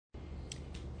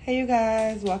Hey you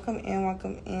guys, welcome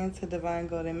in to Divine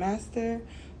Golden Master,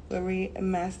 where we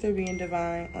master being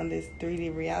divine on this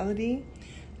 3D reality.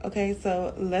 Okay,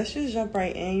 so let's just jump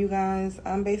right in, you guys.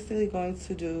 I'm basically going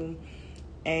to do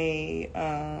a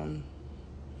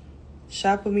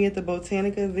shop with me at the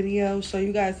Botanica video, show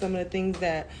you guys some of the things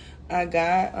that I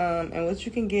got and what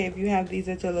you can get if you have these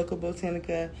at your local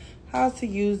Botanica, how to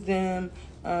use them,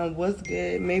 what's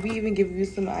good, maybe even give you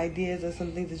some ideas of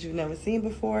some things that you've never seen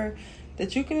before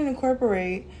that you can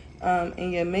incorporate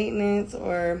in your maintenance,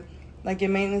 or like your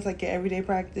everyday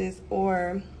practice,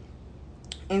 or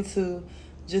into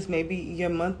just maybe your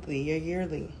monthly, your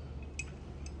yearly.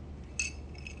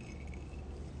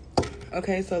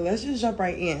 Okay, so let's just jump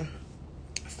right in.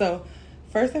 So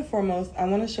first and foremost, I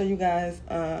want to show you guys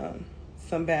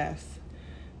some baths.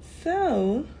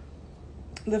 So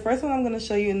the first one I'm going to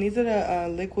show you, and these are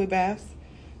the liquid baths.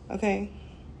 Okay,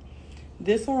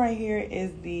 this one right here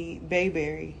is the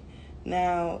Bayberry.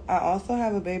 Now I also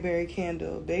have a Bayberry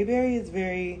candle. Bayberry is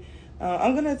very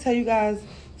I'm going to tell you guys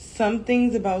some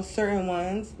things about certain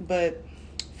ones, but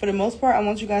for the most part I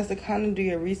want you guys to kind of do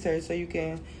your research so you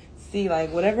can see,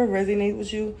 like, whatever resonates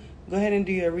with you. Go ahead and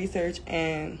do your research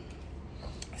and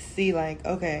see, like,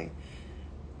 okay,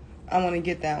 I want to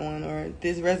get that one, or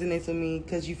this resonates with me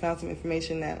because you found some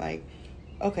information that, like,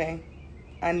 okay,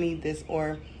 I need this,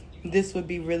 or this would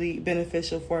be really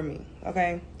beneficial for me.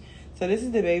 Okay, so this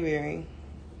is the Bayberry,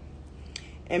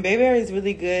 and Bayberry is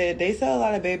really good. They sell a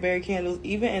lot of Bayberry candles,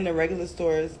 even in the regular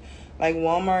stores like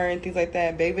Walmart and things like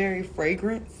that. Bayberry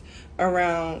fragrance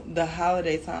around the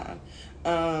holiday time.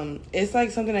 It's like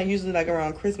something that usually like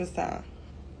around Christmas time.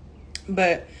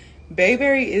 But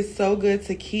Bayberry is so good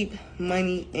to keep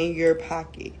money in your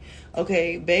pocket.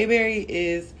 Okay, Bayberry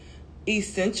is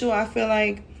essential, I feel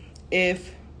like,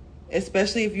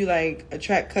 especially if you like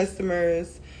attract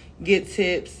customers, get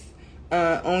tips,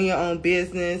 own your own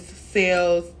business,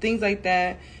 sales, things like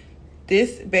that.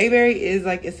 This Bayberry is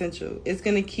like essential. It's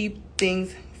gonna keep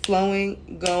things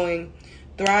flowing, going,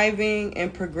 thriving,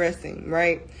 and progressing,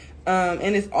 right?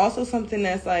 And it's also something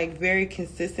that's like very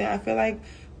consistent. I feel like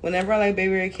whenever I like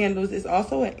Bayberry candles, it's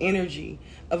also an energy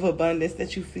of abundance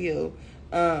that you feel,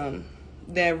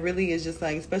 that really is just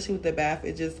like, especially with the bath,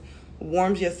 it just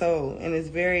warms your soul and it's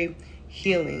very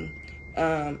healing.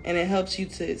 And it helps you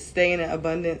to stay in an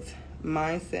abundance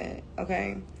mindset.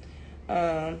 Okay.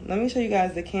 Let me show you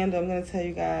guys the candle. I'm going to tell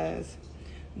you guys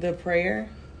the prayer,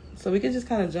 so we can just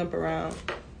kind of jump around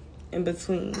in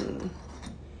between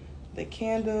the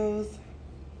candles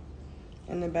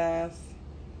and the baths.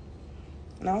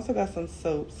 And I also got some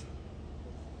soaps.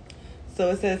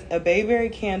 So it says, a Bayberry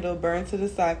candle burned to the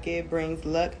socket brings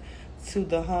luck to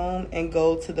the home and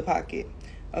gold to the pocket.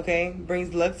 Okay,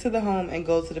 brings luck to the home and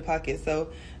gold to the pocket. So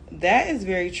that is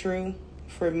very true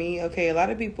for me. Okay, a lot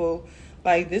of people,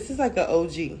 like, this is like an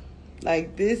OG.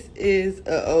 Like, this is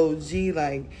a OG,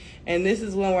 like, and this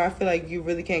is one where I feel like you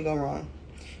really can't go wrong.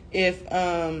 If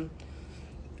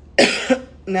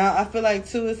now I feel like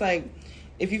too, it's like,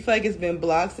 if you feel like it's been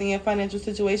blocks in your financial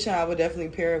situation, I would definitely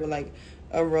pair it with like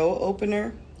a roll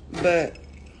opener, but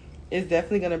it's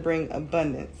definitely going to bring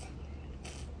abundance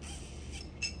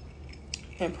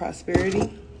and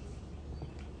prosperity.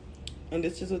 And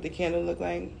this is what the candle look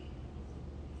like.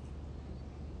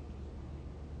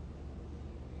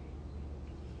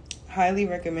 Highly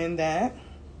recommend that.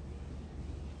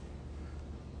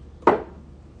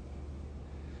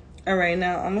 All right,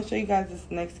 now I'm gonna show you guys this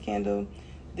next candle.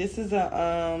 This is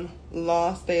a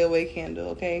law stay away candle.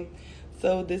 Okay,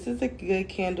 so this is a good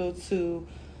candle to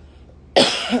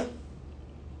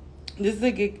this is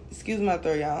a good, excuse my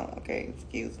throat, y'all. Okay,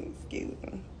 excuse me.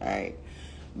 All right,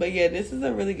 but yeah, this is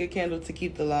a really good candle to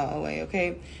keep the law away.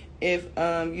 Okay, if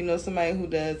you know somebody who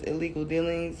does illegal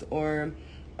dealings, or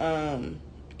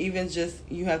even just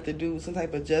you have to do some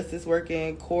type of justice work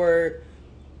in court,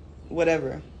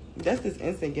 whatever. That's this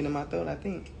instant getting in my throat, I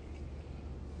think.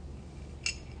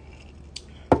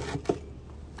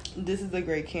 This is a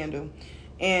great candle.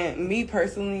 And me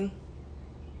personally,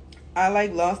 I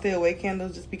like law stay away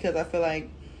candles just because I feel like,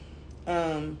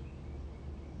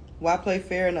 why play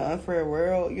fair in an unfair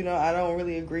world? You know, I don't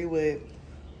really agree with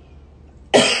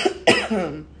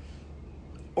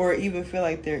or even feel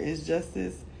like there is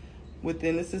justice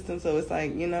within the system. So it's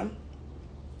like, you know,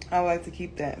 I like to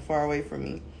keep that far away from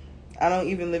me. I don't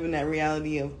even live in that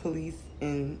reality of police,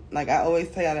 and like I always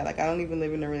tell y'all that, like, I don't even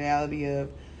live in the reality of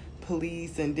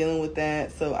police and dealing with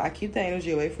that. So I keep that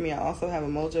energy away from me. I also have a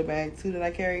mojo bag too that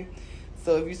I carry.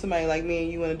 So if you're somebody like me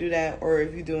and you want to do that, or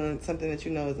if you're doing something that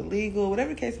you know is illegal,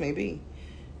 whatever the case may be,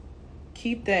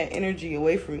 keep that energy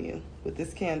away from you with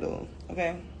this candle.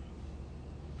 Okay.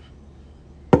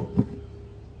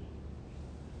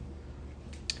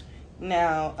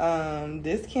 Now,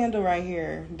 this candle right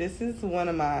here, this is one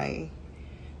of my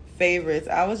favorites.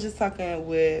 I was just talking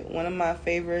with one of my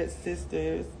favorite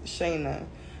sisters, Shayna,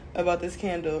 about this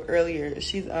candle earlier.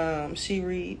 She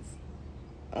reads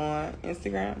on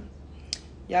Instagram.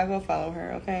 Y'all go follow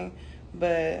her, okay?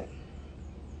 But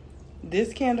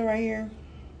this candle right here,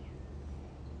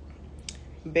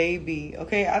 baby,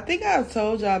 okay? I think I've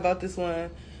told y'all about this one.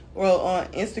 Well, on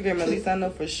Instagram, at least I know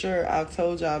for sure I've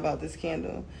told y'all about this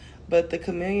candle. But the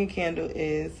chameleon candle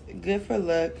is good for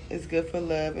luck, it's good for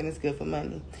love, and it's good for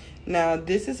money. Now,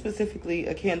 this is specifically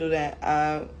a candle that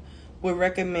I would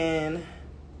recommend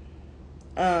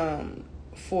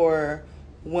for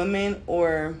women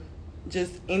or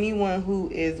just anyone who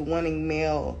is wanting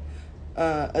male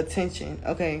attention,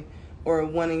 okay? Or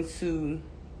wanting to,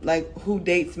 like, who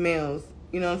dates males,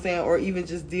 you know what I'm saying? Or even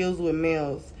just deals with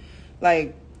males.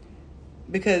 Like,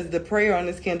 because the prayer on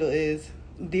this candle is,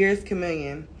 Dearest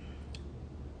Chameleon,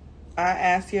 I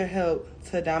ask your help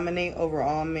to dominate over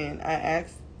all men. I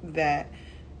ask that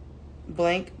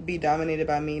blank be dominated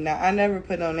by me. Now, I never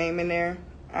put no name in there.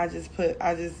 I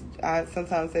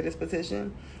sometimes say this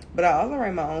petition, but I also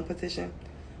write my own petition.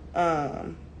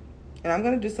 And I'm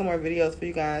going to do some more videos for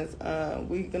you guys.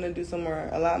 We're going to do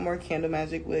a lot more candle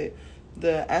magic with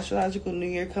the astrological new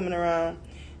year coming around.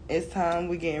 It's time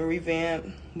we getting revamped.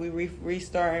 We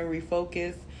restart and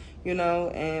refocus, you know,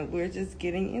 and we're just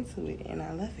getting into it, and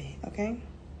I love it, okay?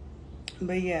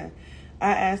 But yeah,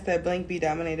 I ask that blank be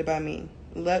dominated by me.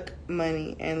 Luck,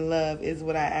 money, and love is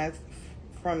what I ask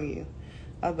from you.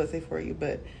 I was about to say for you,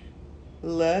 but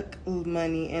luck,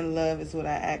 money, and love is what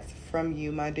I ask from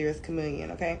you, my dearest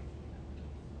chameleon, okay?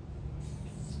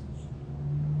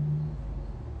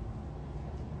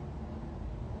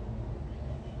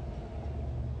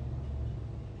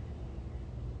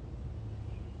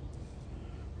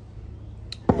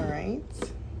 All right.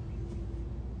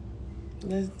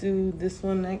 Let's do this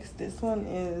one next. This one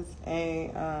is a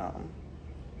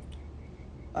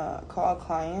call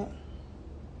client,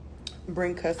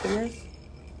 bring customers.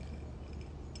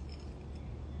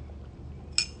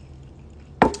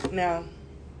 Now,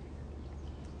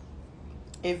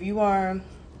 if you are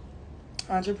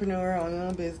entrepreneur, own your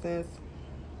own business,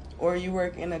 or you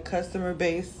work in a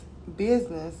customer-based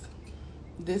business,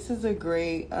 this is a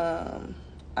great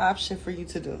option for you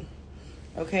to do.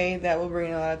 Okay, that will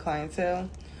bring a lot of clientele.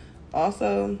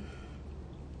 Also,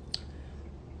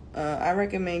 I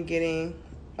recommend getting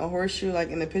a horseshoe. Like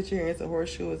in the picture here, it's a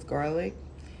horseshoe. It's garlic,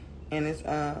 and it's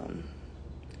I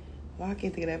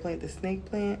can't think of that plant. The snake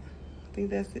plant. I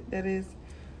think that is.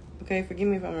 Okay, forgive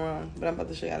me if I'm wrong, but I'm about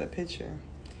to show you the picture.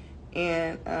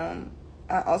 And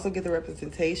I also get the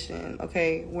representation.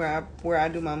 Okay, where I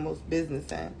do my most business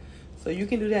at. So you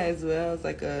can do that as well. It's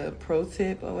like a pro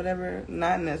tip or whatever.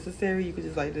 Not necessary. You could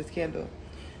just light this candle.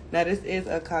 Now, this is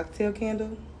a cocktail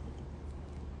candle.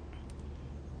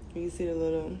 You can see the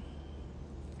little...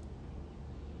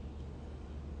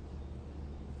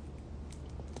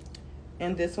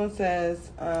 And this one says,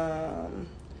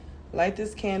 light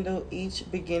this candle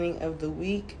each beginning of the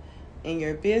week in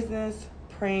your business,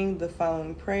 praying the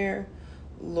following prayer.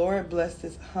 Lord, bless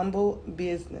this humble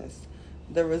business,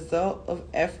 the result of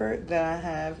effort that I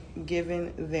have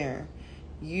given there.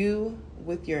 You,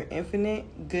 with your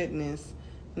infinite goodness,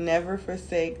 never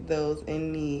forsake those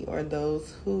in need or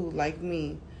those who, like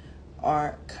me,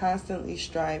 are constantly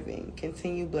striving.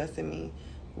 Continue blessing me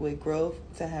with growth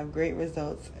to have great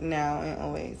results now and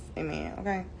always. Amen.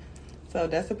 Okay. So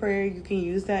that's a prayer. You can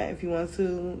use that if you want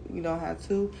to. You don't have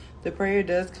to. The prayer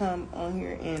does come on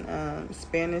here in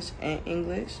Spanish and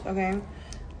English. Okay.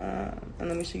 And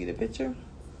let me show you the picture.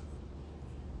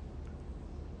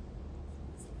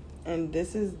 And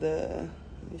this is let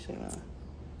me show you.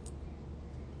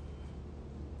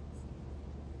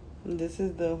 This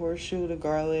is the horseshoe, the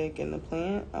garlic, and the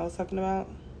plant I was talking about.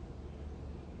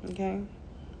 Okay.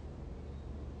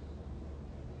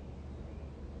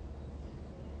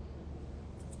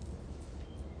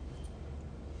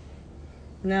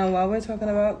 Now, while we're talking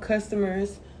about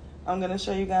customers, I'm going to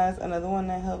show you guys another one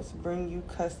that helps bring you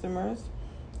customers.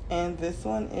 And this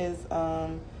one is,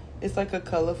 it's like a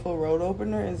colorful road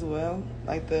opener as well.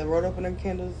 Like the road opener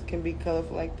candles can be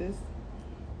colorful like this.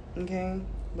 Okay?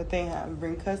 But they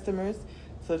bring customers.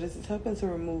 So this is helping to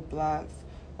remove blocks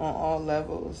on all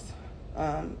levels,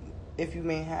 if you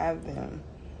may have them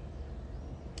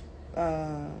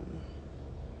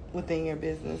within your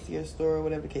business, your store,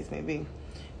 whatever the case may be.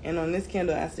 And on this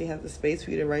candle, actually has the space for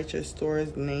you to write your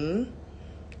store's name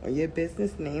or your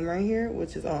business name right here,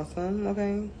 which is awesome,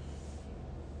 okay?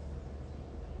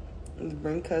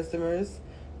 Bring customers,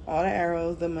 all the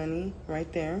arrows, the money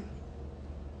right there.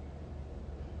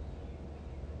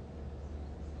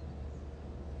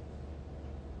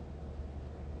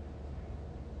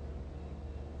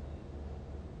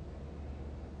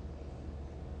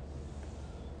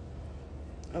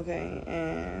 Okay,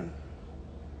 and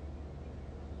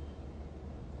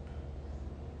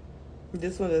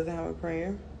this one doesn't have a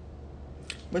prayer.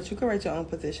 But you can write your own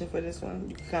petition for this one.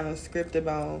 You can kind of script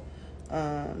about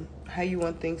how you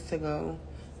want things to go,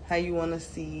 how you want to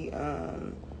see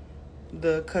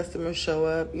the customer show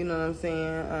up, you know what I'm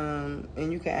saying?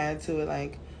 And you can add to it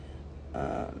like,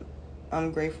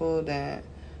 I'm grateful that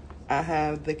I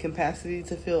have the capacity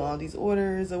to fill all these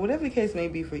orders, or whatever the case may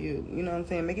be for you. You know what I'm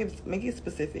saying? Make it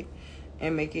specific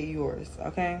and make it yours,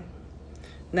 okay?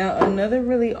 Now, another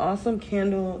really awesome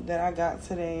candle that I got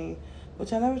today,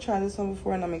 which I never tried this one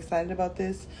before, and I'm excited about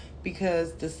this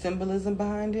because the symbolism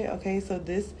behind it, okay? So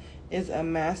this is a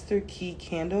master key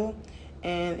candle,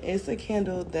 and it's a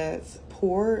candle that's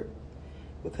poured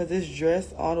because it's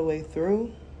dressed all the way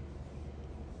through.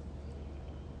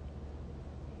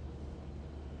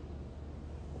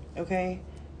 Okay?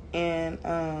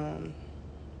 And,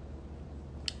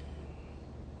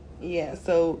 yeah,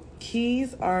 so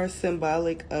keys are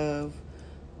symbolic of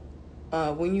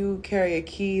when you carry a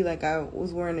key. Like I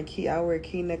was wearing a key, I wear a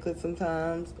key necklace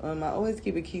sometimes. I always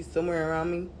keep a key somewhere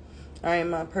around me. All right, in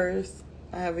my purse,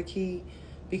 I have a key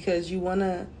because you want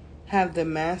to have the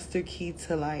master key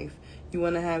to life. You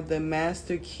want to have the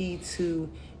master key to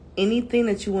anything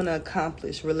that you want to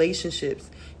accomplish, relationships.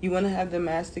 You want to have the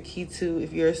master key to,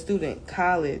 if you're a student,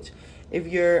 college. If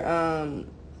you're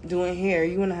doing hair,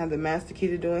 you want to have the master key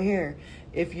to doing hair.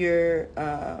 If you're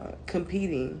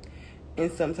competing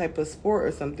in some type of sport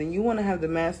or something, you want to have the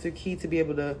master key to be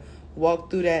able to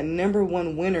walk through that number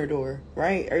one winner door,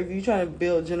 right? Or if you're trying to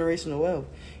build generational wealth,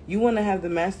 you want to have the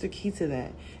master key to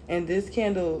that. And this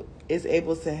candle is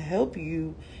able to help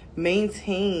you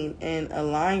maintain and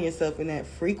align yourself in that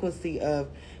frequency of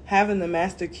having the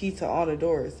master key to all the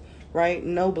doors, right?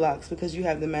 No blocks, because you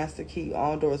have the master key.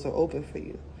 All doors are open for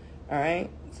you. All right.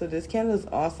 So this candle is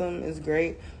awesome. It's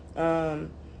great. I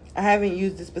haven't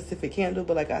used this specific candle,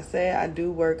 but like I said, I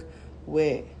do work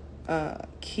with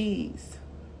keys.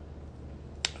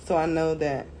 So I know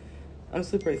that I'm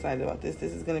super excited about this.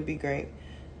 This is going to be great.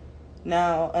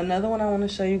 Now, another one I want to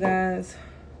show you guys,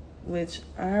 which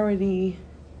I already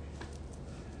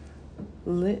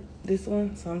lit this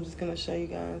one, so I'm just going to show you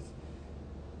guys.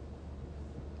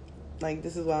 Like,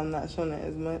 this is why I'm not showing it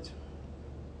as much.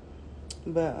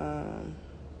 But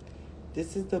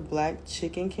this is the black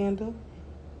chicken candle.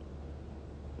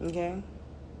 Okay.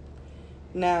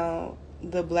 Now,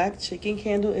 the black chicken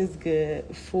candle is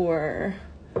good for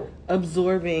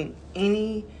absorbing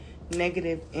any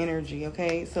negative energy,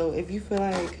 okay? So if you feel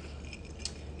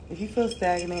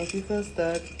stagnant, if you feel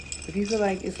stuck, if you feel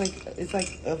like it's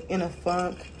like in a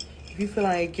funk, if you feel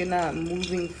like you're not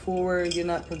moving forward, you're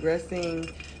not progressing,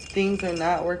 things are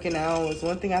not working out, it's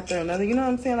one thing after another, you know what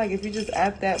I'm saying? Like if you're just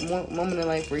at that moment in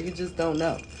life where you just don't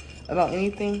know about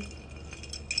anything,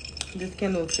 this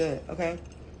candle is good, okay?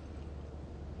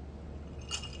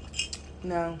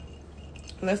 Now,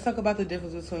 let's talk about the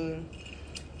difference between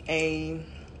a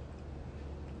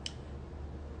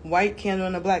white candle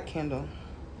and a black candle.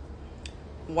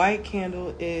 White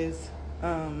candle is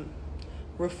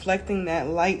reflecting that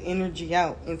light energy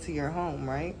out into your home,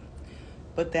 right?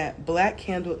 But that black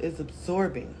candle is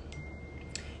absorbing.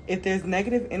 If there's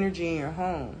negative energy in your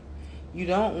home, you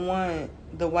don't want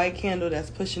the white candle that's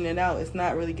pushing it out. It's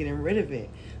not really getting rid of it.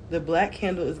 The black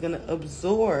candle is going to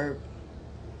absorb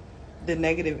the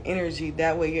negative energy.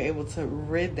 That way you're able to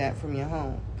rid that from your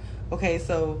home. Okay,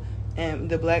 so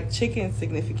the black chicken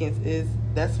significance is,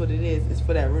 that's what it is. It's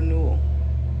for that renewal.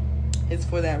 It's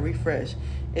for that refresh.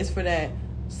 It's for that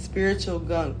spiritual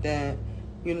gunk that,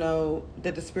 you know,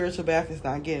 that the spiritual bath is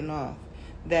not getting off.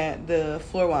 That the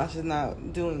floor wash is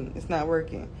not doing, it's not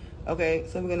working. Okay,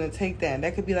 so we're going to take that.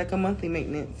 That could be like a monthly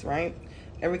maintenance, right?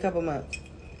 Every couple months.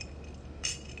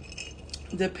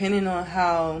 Depending on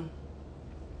how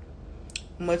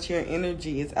much your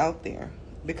energy is out there.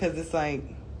 Because it's like,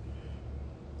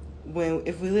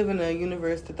 if we live in a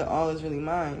universe that the all is really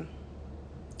mine,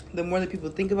 the more that people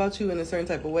think about you in a certain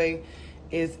type of way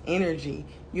is energy.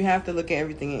 You have to look at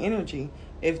everything in energy.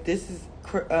 If this is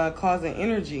causing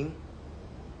energy,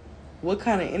 what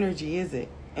kind of energy is it?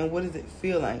 And what does it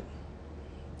feel like?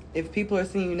 If people are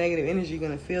seeing you negative energy, you're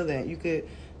going to feel that. You could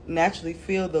naturally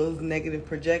feel those negative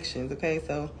projections, okay?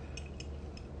 So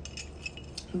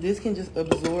this can just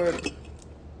absorb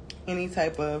any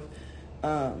type of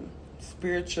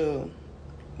spiritual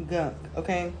gunk,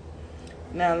 okay?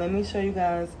 Now, let me show you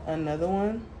guys another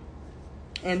one.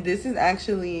 And this is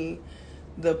actually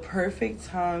the perfect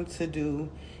time to do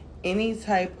any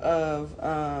type of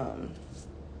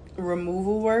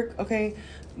removal work, okay?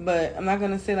 But I'm not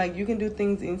going to say, like, you can do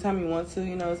things anytime you want to.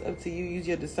 You know, it's up to you. Use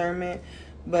your discernment.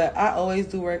 But I always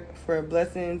do work for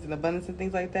blessings and abundance and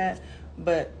things like that.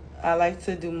 But I like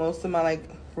to do most of my like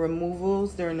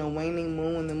removals during the waning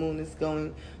moon, when the moon is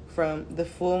going from the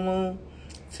full moon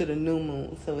to the new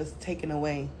moon. So it's taken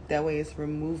away. That way it's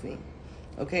removing.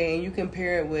 Okay, and you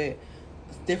compare it with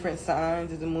different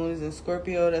signs. If the moon is in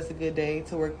Scorpio, that's a good day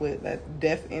to work with that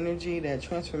death energy, that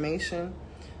transformation.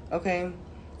 Okay,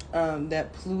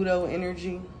 that Pluto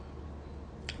energy.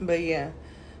 But yeah,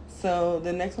 so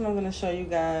the next one I'm going to show you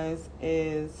guys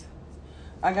is,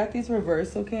 I got these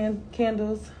reversal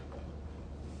candles.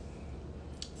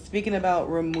 Speaking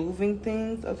about removing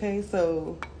things, okay,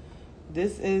 so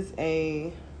this is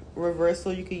a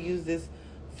reversal. You can use this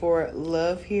for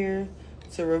love here,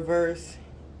 to reverse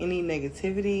any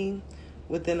negativity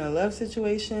within a love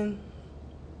situation.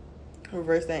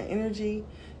 Reverse that energy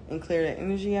and clear that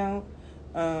energy out.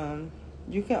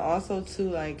 You can also too,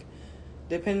 like,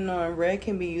 depending on, red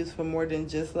can be used for more than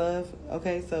just love.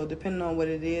 Okay, so depending on what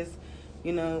it is,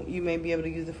 you know, you may be able to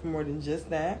use it for more than just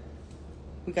that.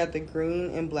 We got the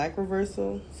green and black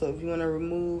reversal. So if you want to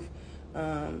remove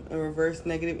and reverse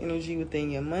negative energy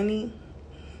within your money.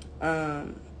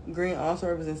 Green also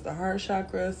represents the heart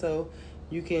chakra, so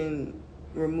you can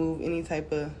remove any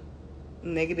type of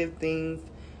negative things,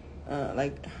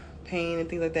 like pain and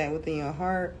things like that within your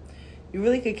heart. You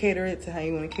really could cater it to how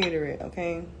you want to cater it,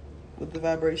 okay, with the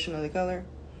vibration of the color.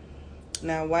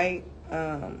 Now white,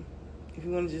 if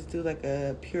you want to just do like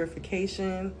a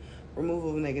purification,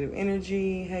 removal of negative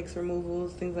energy, hex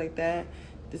removals, things like that,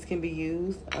 this can be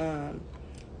used.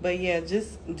 But yeah,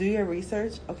 just do your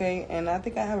research, okay? And I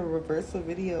think I have a reversal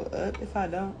video up. If I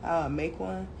don't, I'll make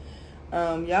one.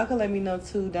 Y'all can let me know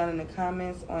too down in the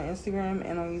comments on Instagram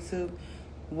and on YouTube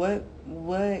what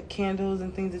candles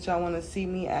and things that y'all want to see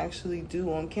me actually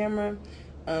do on camera.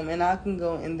 And I can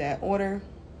go in that order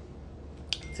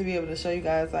to be able to show you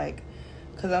guys, like,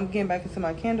 because I'm getting back into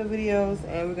my candle videos,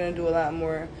 and we're going to do a lot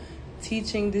more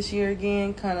teaching this year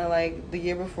again, kind of like the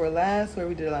year before last where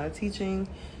we did a lot of teaching.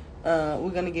 We're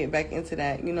going to get back into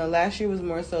that. You know, last year was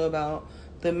more so about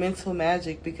the mental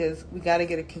magic, because we got to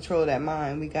get a control of that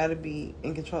mind. We got to be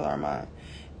in control of our mind.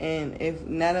 And if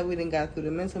now that we done got through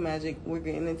the mental magic, we're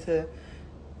getting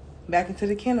back into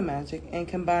the candle magic and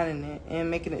combining it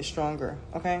and making it stronger,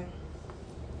 okay?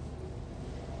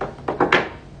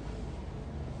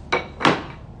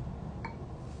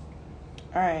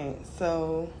 Alright,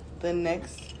 so the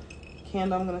next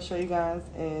candle I'm going to show you guys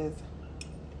is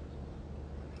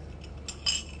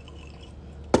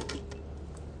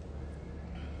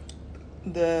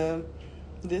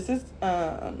this is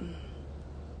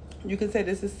you can say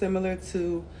this is similar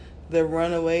to the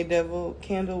runaway devil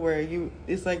candle, where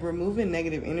it's like removing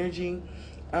negative energy.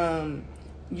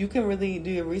 You can really do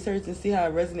your research and see how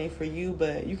it resonates for you,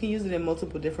 but you can use it in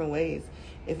multiple different ways.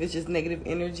 If it's just negative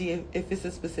energy, if it's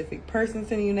a specific person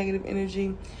sending you negative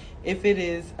energy, if it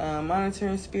is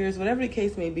monitoring spirits, whatever the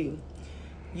case may be,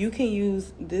 you can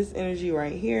use this energy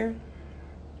right here,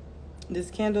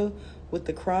 this candle with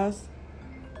the cross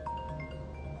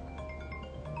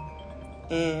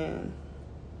and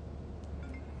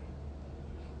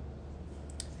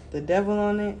the devil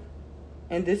on it.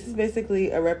 And this is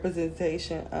basically a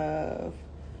representation of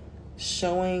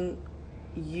showing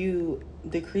you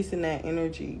decreasing that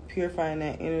energy, purifying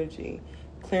that energy,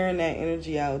 clearing that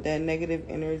energy out, that negative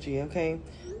energy, okay?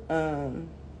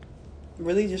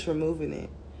 Really just removing it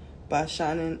by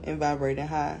shining and vibrating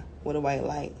high with a white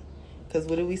light. Because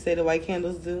what do we say the white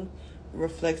candles do?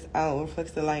 Reflects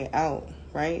the light out,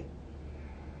 right?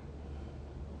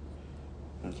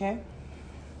 Okay?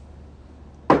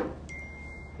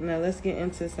 Now let's get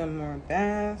into some more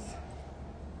baths.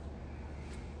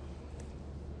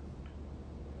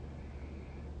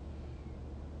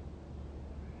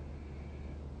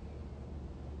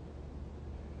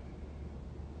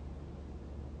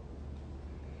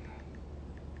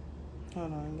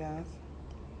 Hold on, guys.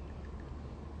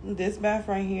 This bath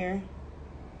right here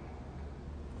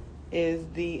is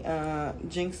the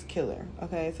Jinx Killer.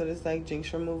 Okay, so this is like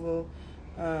Jinx removal.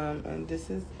 And this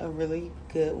is a really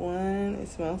good one. It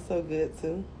smells so good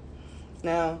too.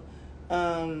 Now,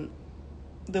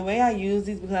 the way I use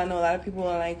these, because I know a lot of people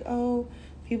are like, oh,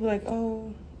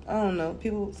 I don't know.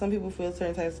 Some people feel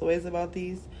certain types of ways about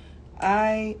these.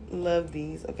 I love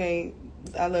these, okay?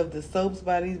 I love the soaps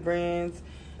by these brands,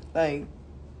 like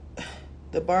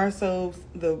the bar soaps,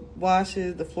 the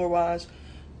washes, the floor wash.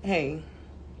 Hey,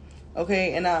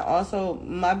 okay, and I also,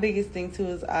 my biggest thing too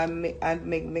is I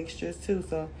make mixtures too.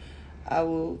 So I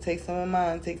will take some of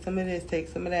mine, take some of this, take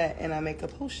some of that, and I make a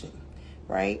potion,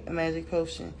 right? A magic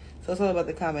potion. So it's all about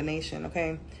the combination,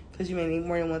 okay? Because you may need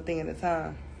more than one thing at a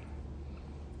time.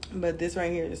 But this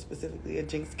right here is specifically a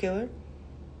jinx killer.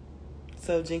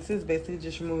 So jinx is basically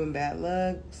just removing bad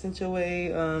luck sent your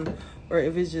way, or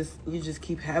if it's just you just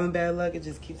keep having bad luck, it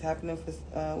just keeps happening for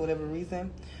whatever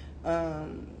reason.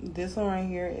 This one right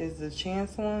here is the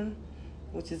chance one,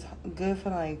 which is good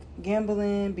for like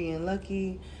gambling, being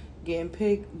lucky, getting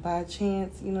picked by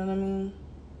chance. You know what I mean?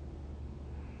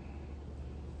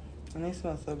 And they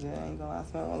smell so good. I ain't gonna lie, I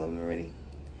smell all of them already.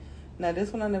 Now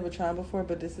this one I never tried before,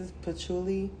 but this is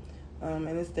patchouli, and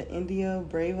it's the Indio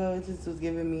Bravo. It just was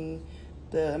giving me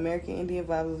the American Indian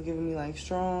vibe. Was giving me like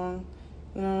strong,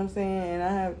 you know what I'm saying? And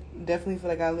I have definitely feel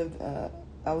like I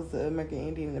was the American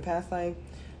Indian in the past life,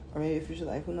 or maybe future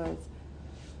life, who knows?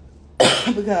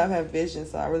 Because I've had vision,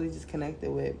 so I really just connected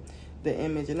with the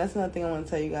image. And that's another thing I want to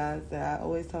tell you guys that I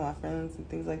always tell my friends and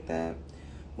things like that.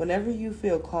 Whenever you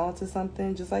feel called to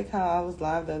something, just like how I was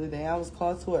live the other day, I was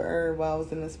called to a herb while I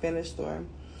was in the Spanish store.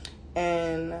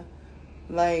 And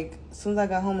like, as soon as I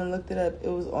got home and looked it up, it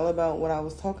was all about what I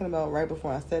was talking about right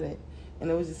before I said it.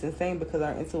 And it was just insane because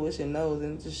our intuition knows,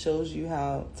 and it just shows you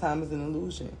how time is an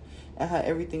illusion and how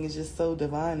everything is just so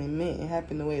divine and meant and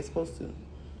happened the way it's supposed to.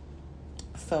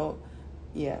 So,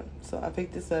 yeah. So I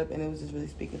picked this up, and it was just really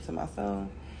speaking to my soul.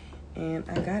 And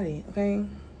I got it, okay?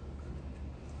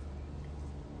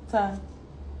 Ty,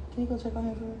 can you go check on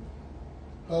him for me?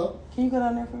 Huh? Can you go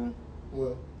down there for me?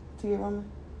 What? To get ramen?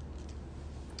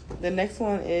 The next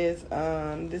one is,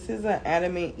 this is an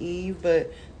Adam and Eve,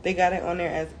 but they got it on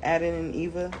there as Adam and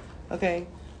Eva, okay?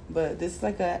 But this is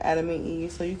like a Adam and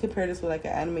Eve, so you compare this with like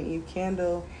an Adam and Eve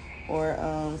candle, or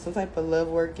some type of love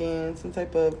working, some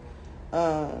type of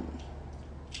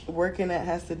working that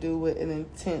has to do with an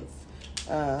intense,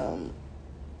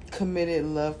 committed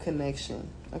love connection,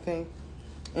 okay?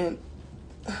 And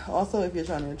also, if you're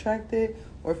trying to attract it,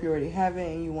 or if you already have it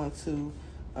and you want to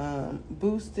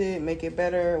boost it, make it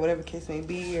better, whatever the case may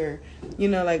be, or, you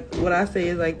know, like what I say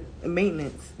is like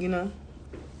maintenance, you know,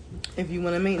 if you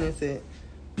want to maintenance it,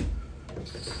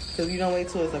 because you don't wait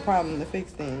till it's a problem to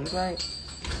fix things, right?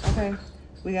 Okay,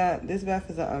 we got this bath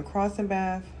is an uncrossing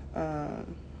bath,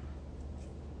 and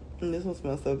this one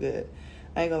smells so good.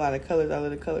 I ain't gonna lie, the colors, I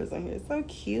love the colors on here. It's so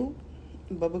cute,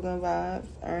 bubblegum vibes.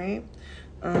 All right.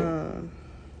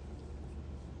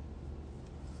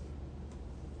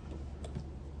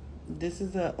 This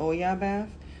is a Oya bath.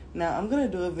 Now, I'm going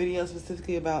to do a video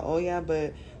specifically about Oya,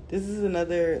 but this is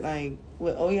another, like,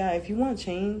 with Oya, if you want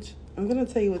change, I'm going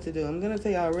to tell you what to do. I'm going to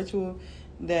tell y'all a ritual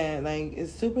that, like,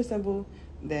 is super simple,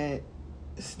 that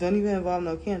don't even involve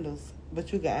no candles,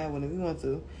 but you can add one if you want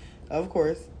to, of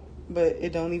course, but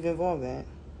it don't even involve that.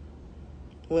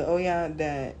 With Oya,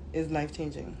 that is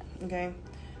life-changing, okay?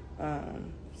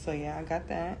 So, yeah, I got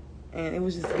that, and it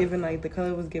was just giving, like, the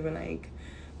color was giving, like,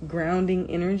 grounding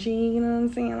energy, you know what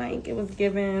I'm saying? Like, it was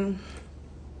given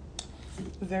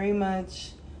very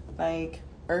much like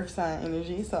earth sign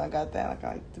energy, so I got that. Like,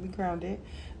 I like to be grounded.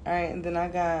 All right, and then I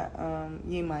got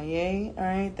Yimaye, all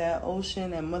right, that ocean,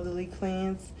 that motherly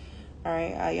cleanse. All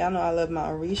right, y'all know I love my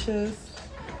Orishas,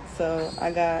 so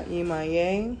I got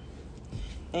Yimaye,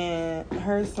 and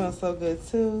hers smells so good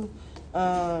too.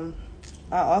 I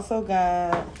also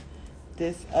got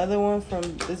this other one from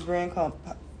this brand called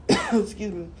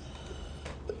excuse me,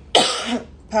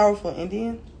 Powerful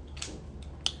Indian.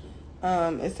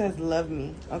 It says love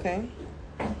me, okay?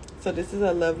 So this is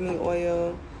a love me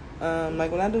oil.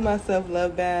 Like when I do my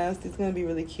self-love baths, these going to be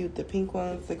really cute, the pink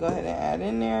ones, to go ahead and add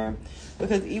in there.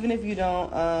 Because even if you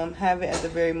don't have it at the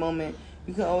very moment,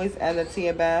 you can always add it to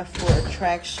your bath for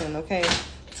attraction, okay?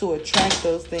 To attract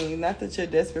those things. Not that you're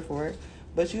desperate for it,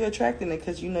 but you're attracting it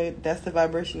because you know that's the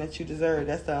vibration that you deserve.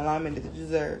 That's the alignment that you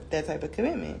deserve. That type of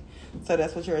commitment. So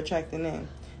that's what you're attracting in.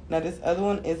 Now this other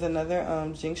one is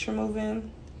another jinx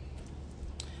removing.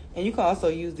 And you can also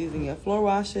use these in your floor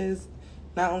washes.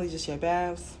 Not only just your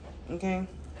baths. Okay?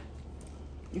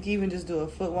 You can even just do a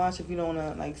foot wash if you don't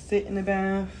want to like sit in the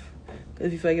bath.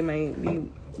 Because you feel like it might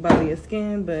be bother your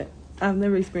skin. But I've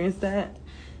never experienced that.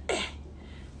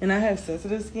 And I have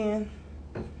sensitive skin.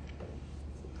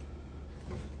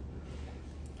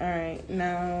 Alright,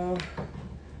 now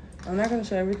I'm not going to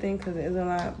show everything because it is a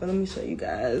lot, but let me show you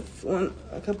guys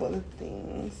a couple other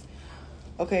things.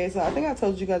 Okay, so I think I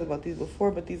told you guys about these before,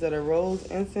 but these are the rose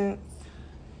incense.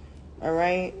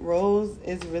 Alright, rose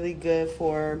is really good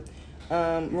for,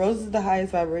 rose is the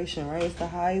highest vibration, right? It's the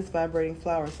highest vibrating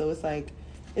flower, so it's like,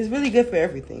 it's really good for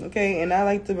everything, okay? And I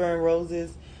like to burn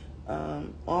roses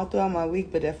all throughout my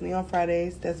week, but definitely on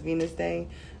Fridays. That's Venus Day.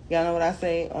 Y'all know what I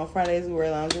say, on Fridays we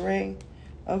wear lingerie.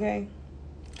 Okay,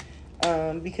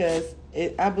 because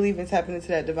I believe in tapping into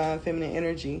that divine feminine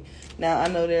energy. Now, I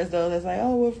know there's those that's like,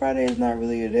 oh, well, Friday is not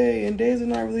really a day, and days are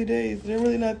not really days. They're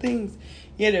really not things.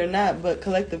 Yeah, they're not, but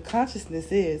collective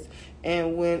consciousness is.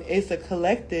 And when it's a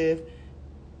collective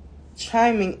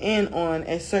chiming in on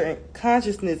a certain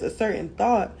consciousness, a certain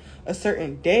thought, a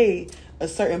certain day, a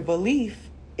certain belief,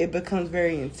 it becomes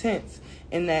very intense,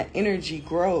 and that energy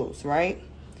grows, right?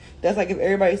 That's like if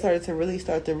everybody started to really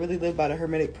live by the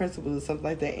Hermetic principles or something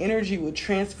like that, energy would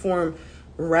transform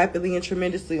rapidly and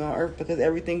tremendously on Earth, because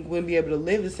everything wouldn't be able to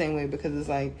live the same way, because it's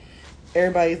like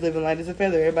everybody's living light as a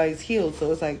feather, everybody's healed,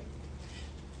 so it's like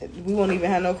we won't even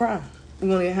have no crime. We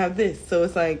won't even have this. So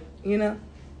it's like, you know,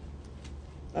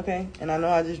 okay? And I know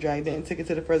I just dragged it and took it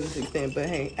to the furthest extent, but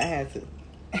hey, I had to.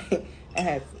 I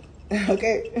had to.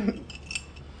 Okay?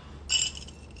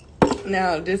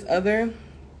 Now, this other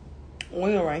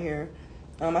oil right here,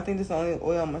 I think this is the only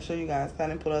oil I'm going to show you guys, because I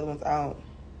didn't put other ones out.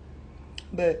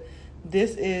 But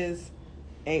this is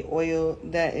a oil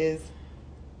that is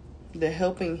the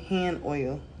helping hand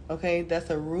oil. Okay? That's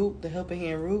a root, the helping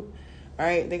hand root. All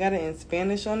right? They got it in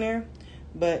Spanish on there.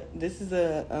 But this is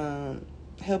a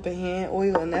helping hand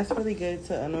oil, and that's really good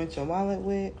to anoint your wallet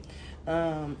with,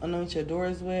 anoint your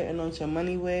doors with, anoint your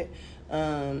money with,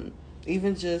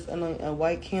 even just anoint a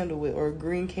white candle with, or a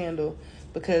green candle,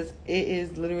 because it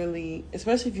is literally,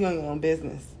 especially if you own your own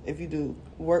business, if you do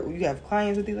work, you have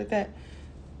clients and things like that,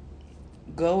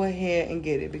 go ahead and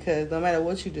get it, because no matter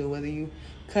what you do, whether you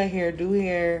cut hair, do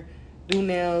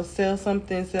nails, sell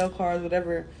something, sell cars,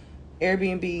 whatever,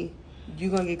 Airbnb, you're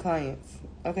going to get clients,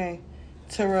 okay?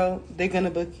 Tarot, they're going to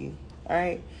book you, all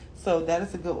right? So that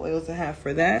is a good oil to have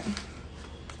for that.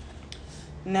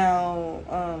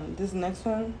 Now, this next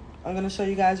one, I'm going to show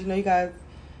you guys. You know, you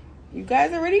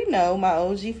guys already know, my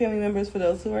OG family members. For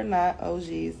those who are not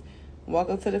OGs,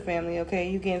 welcome to the family, okay?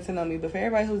 You getting to know me. But for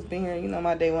everybody who's been here, you know,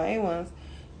 my day one A1s,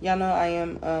 y'all know I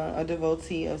am a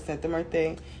devotee of Santa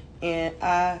Muerte, and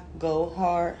I go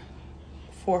hard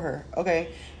for her,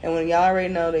 okay? And when y'all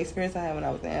already know the experience I had when I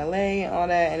was in LA and all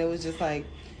that, and it was just like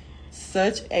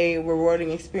such a rewarding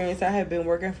experience. I had been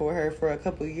working for her for a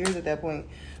couple of years at that point,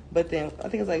 but then I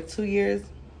think it was like 2 years.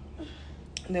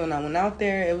 And then when I went out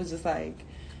there, it was just like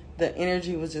the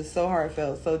energy was just so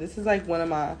heartfelt. So this is like one of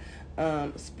my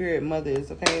spirit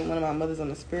mothers, okay? One of my mothers on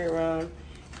the spirit realm.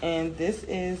 And this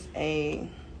is a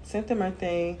Santa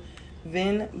Muerte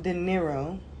Vin de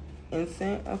Niro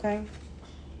incense, okay?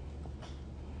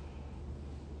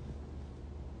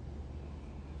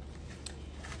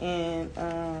 And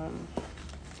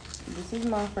this is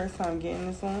my first time getting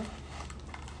this one.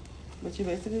 But you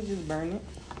basically just burn it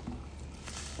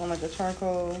on like a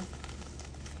charcoal.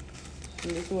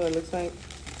 And this is what it looks like.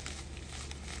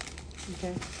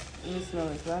 Okay. Let me smell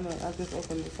it, because I just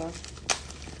opened this one.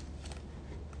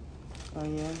 Oh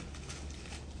yeah.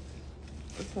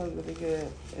 It smells really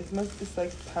good. It must be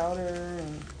like powder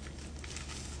and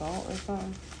salt or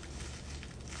something.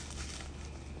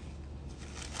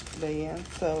 But yeah,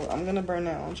 so I'm gonna burn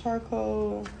that on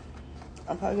charcoal.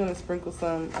 I'm probably gonna sprinkle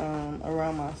some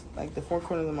around my, like, the four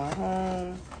corners of my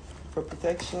home for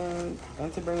protection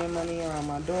and to bring in money, around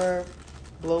my door.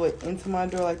 Blow it into my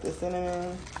door like the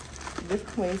cinnamon.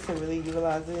 Different ways to really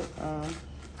utilize it.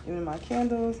 Even my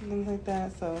candles and things like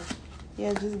that. So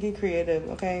yeah, just get creative,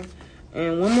 okay?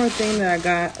 And one more thing that I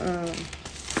got, and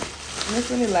this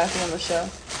really last one on the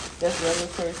shelf. That's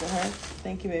regulatory to her.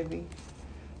 Thank you, baby.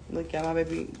 Look, y'all, my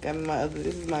baby got me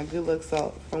this is my good luck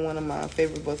salt from one of my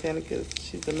favorite Botanicas.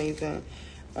 She's amazing.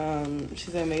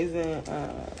 She's an amazing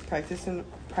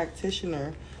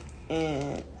practitioner,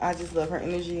 and I just love her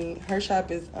energy. Her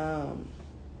shop is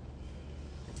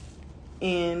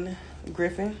in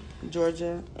Griffin,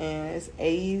 Georgia, and it's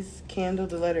A's Candle,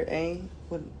 the letter A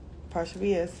with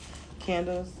apostrophe S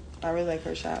candles. I really like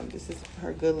her shop. This is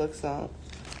her good luck salt.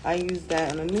 I use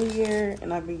that on the new year,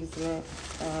 and I've been using it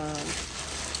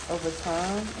over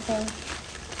time, okay?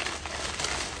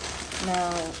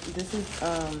 Now, this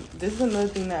is another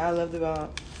thing that I loved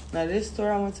about, now this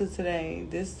store I went to today,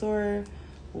 this store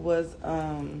was,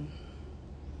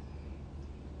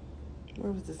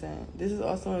 where was this at? This is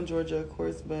also in Georgia, of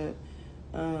course, but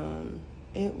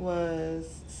it was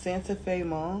Santa Fe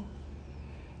Mall,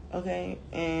 okay?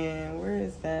 And where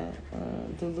is that?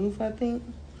 Duluth, I think?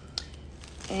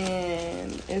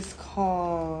 And it's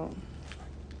called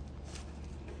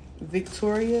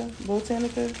Victoria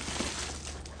Botanica.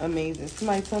 Amazing.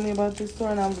 Somebody told me about this store,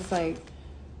 and I was just like,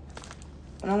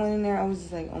 when I went in there, I was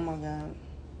just like, oh my God.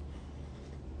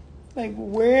 Like,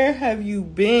 where have you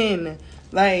been?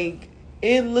 Like,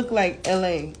 it looked like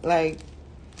LA. Like,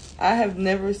 I have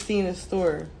never seen a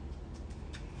store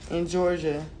in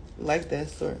Georgia like that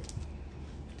store.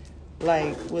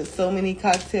 like with so many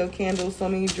cocktail candles, so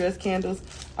many dress candles.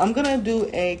 I'm gonna do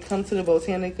a come to the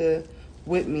Botanica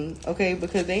with me, okay?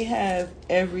 Because they have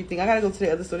everything. I gotta go to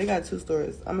the other store. They got 2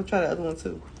 stores. I'm gonna try the other one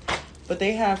too. But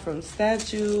they have from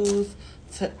statues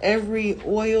to every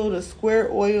oil, the square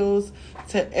oils,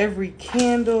 to every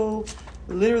candle.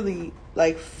 Literally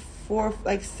like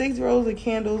 6 rows of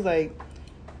candles. Like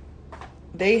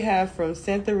they have from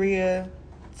Santeria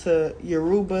to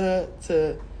Yoruba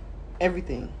to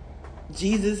everything.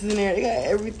 Jesus is in there. They got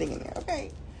everything in there,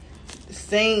 okay?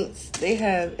 Saints, they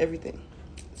have everything.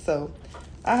 So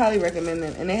I highly recommend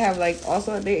them. And they have like,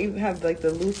 also they even have like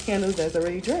the loose candles that's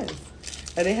already dressed.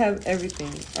 Like they have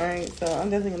everything. All right, so I'm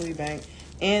definitely gonna be back.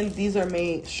 And these are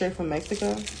made straight from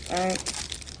Mexico. All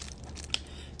right,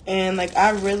 and like I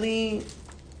really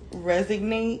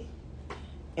resonate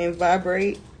and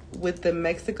vibrate with the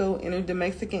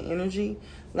Mexican energy.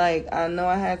 Like I know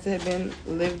I had to have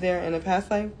lived there in a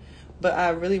past life, but I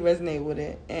really resonate with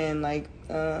it. And like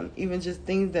even just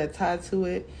things that tie to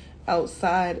it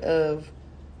outside of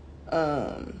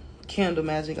candle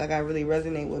magic, like I really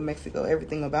resonate with Mexico,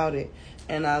 everything about it.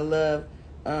 And I love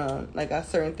like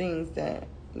certain things that,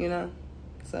 you know,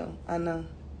 so I know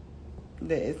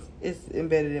that it's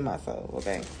embedded in my soul,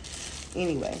 okay?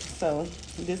 Anyway, so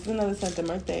this is another Santa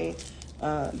Muerte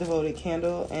devoted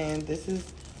candle, and this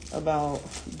is about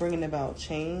bringing about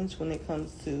change when it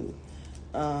comes to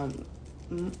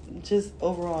just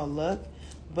overall luck,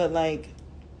 but like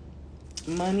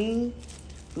money,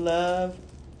 love,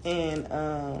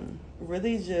 and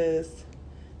really just,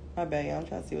 my bad, y'all, I'm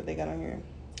trying to see what they got on here,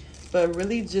 but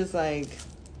really just like,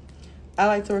 I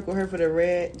like to work with her for the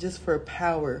red, just for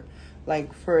power,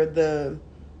 like for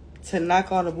to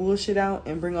knock all the bullshit out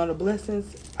and bring all the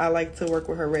blessings. I like to work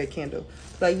with her red candle.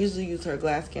 So I usually use her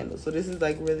glass candle. So this is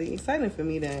like really exciting for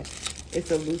me that it's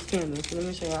a loose candle. So let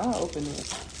me show you. I'll open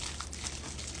it.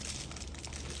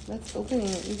 Let's open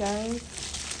it, you guys.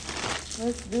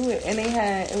 Let's do it. And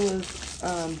it was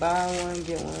buy one,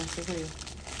 get one for free.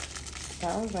 So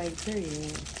I was like,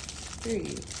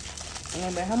 period. And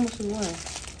I'm like, how much is one?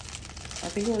 I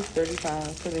think it was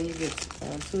 $35. So then you get 2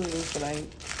 of them for like,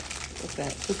 what's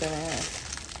that?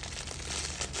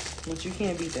 $2.50. But you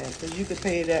can't beat that, because you could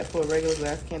pay that for a regular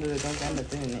glass candle that don't got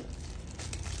nothing in it.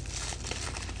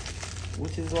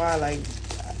 Which is why, like,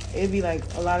 it'd be like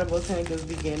a lot of botanicals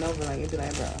be getting over. Like, it'd be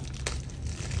like, bro,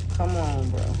 come on,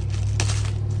 bro.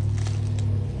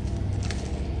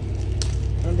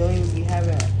 And don't even be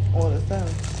having all the stuff.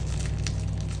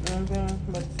 You know what I'm saying?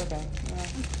 But it's okay. Yeah.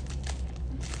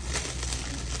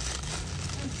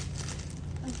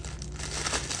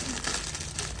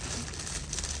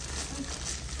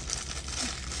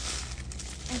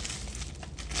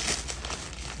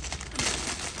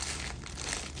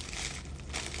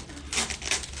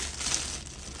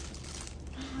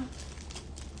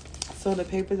 So the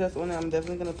papers that's on it, I'm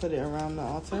definitely going to put it around the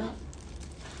altar.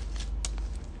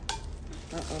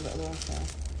 The other one fell.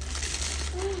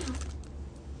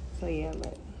 So yeah,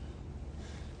 look.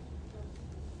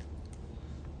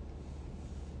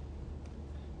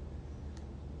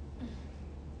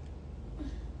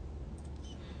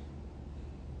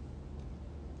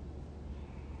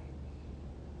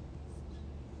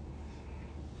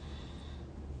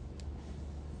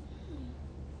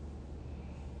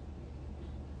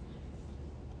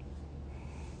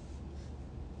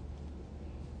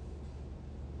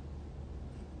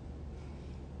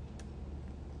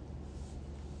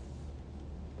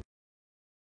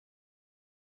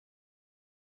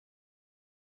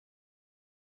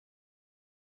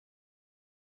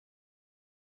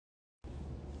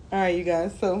 All right, you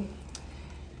guys. So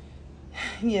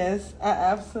yes, I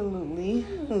absolutely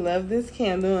love this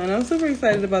candle, and I'm super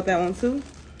excited about that one too.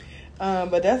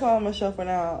 But that's all I'm gonna show for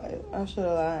now. I showed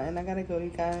a lot, and I gotta go, you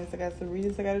guys. I got some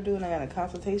readings I gotta do, and I got a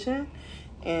consultation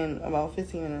in about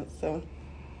 15 minutes. So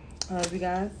I love you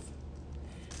guys.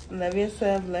 Love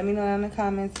yourself. Let me know down in the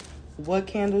comments what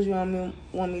candles you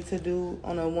want me to do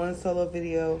on a one solo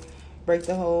video. Break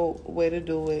the whole way to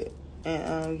do it.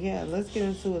 And yeah, let's get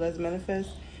into it. Let's manifest.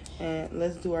 And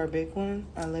let's do our big one.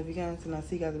 I love you guys, and I'll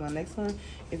see you guys in my next one.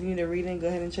 If you need a reading, go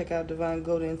ahead and check out Divine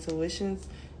Golden Intuitions.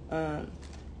 I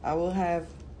will have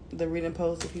the reading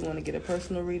post if you want to get a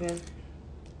personal reading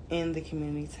in the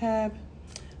community tab.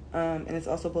 And it's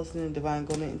also posted in the Divine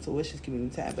Golden Intuitions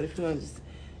community tab. But if you want to just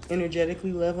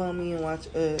energetically love on me and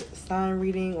watch a sign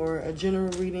reading or a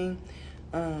general reading,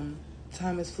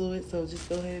 time is fluid. So just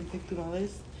go ahead and pick through my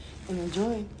list and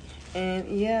enjoy.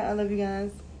 And yeah, I love you guys.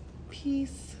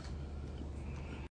 Peace.